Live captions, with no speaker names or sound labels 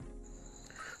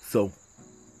So,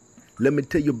 let me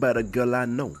tell you about a girl I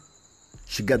know.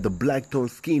 She got the black tone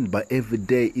skin, but every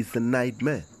day it's a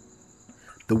nightmare.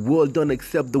 The world don't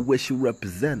accept the way she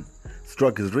represent.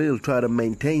 Struggles real, try to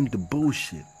maintain the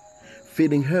bullshit.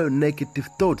 Feeding her negative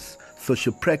thoughts, so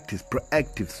she practice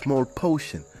proactive small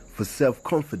potion for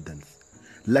self-confidence.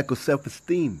 Lack of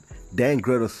self-esteem,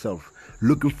 downgrade herself.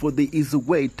 Looking for the easy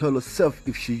way, tell herself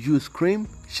if she use cream,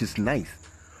 she's nice.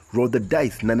 Roll the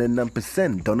dice,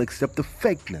 99%, don't accept the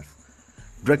fakeness.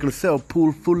 Drink herself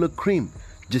pool full of cream,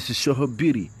 just to show her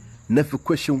beauty. Never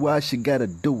question why she gotta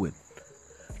do it.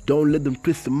 Don't let them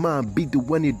twist your mind, be the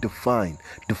one you define.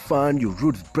 Define your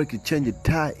roots, break your chain, you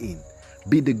tie in.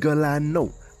 Be the girl I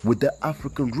know, with the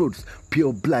African roots,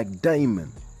 pure black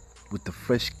diamond, with the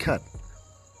fresh cut.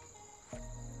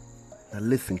 Now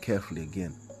listen carefully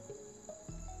again.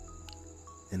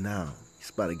 And now, it's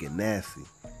about to get nasty.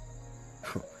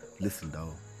 Listen,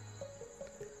 dog.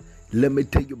 Let me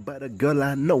tell you about a girl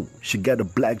I know. She got a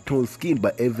black tone skin,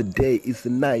 but every day it's a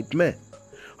nightmare.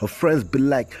 Her friends be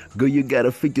like, girl, you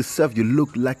gotta fix yourself, you look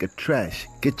like a trash.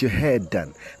 Get your hair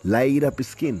done, light up your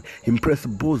skin. Impress the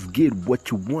boss, get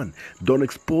what you want. Don't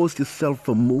expose yourself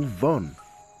and move on.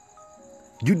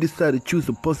 You decide to choose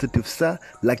a positive side,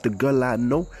 like the girl I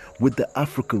know, with the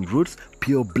African roots,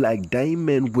 pure black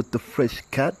diamond with the fresh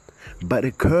cut,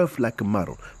 body curved like a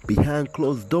model. Behind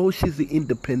closed doors, she's an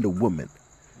independent woman.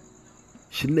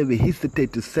 She never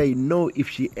hesitate to say no if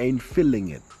she ain't feeling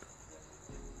it.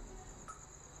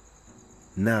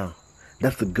 Now,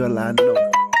 that's the girl I know.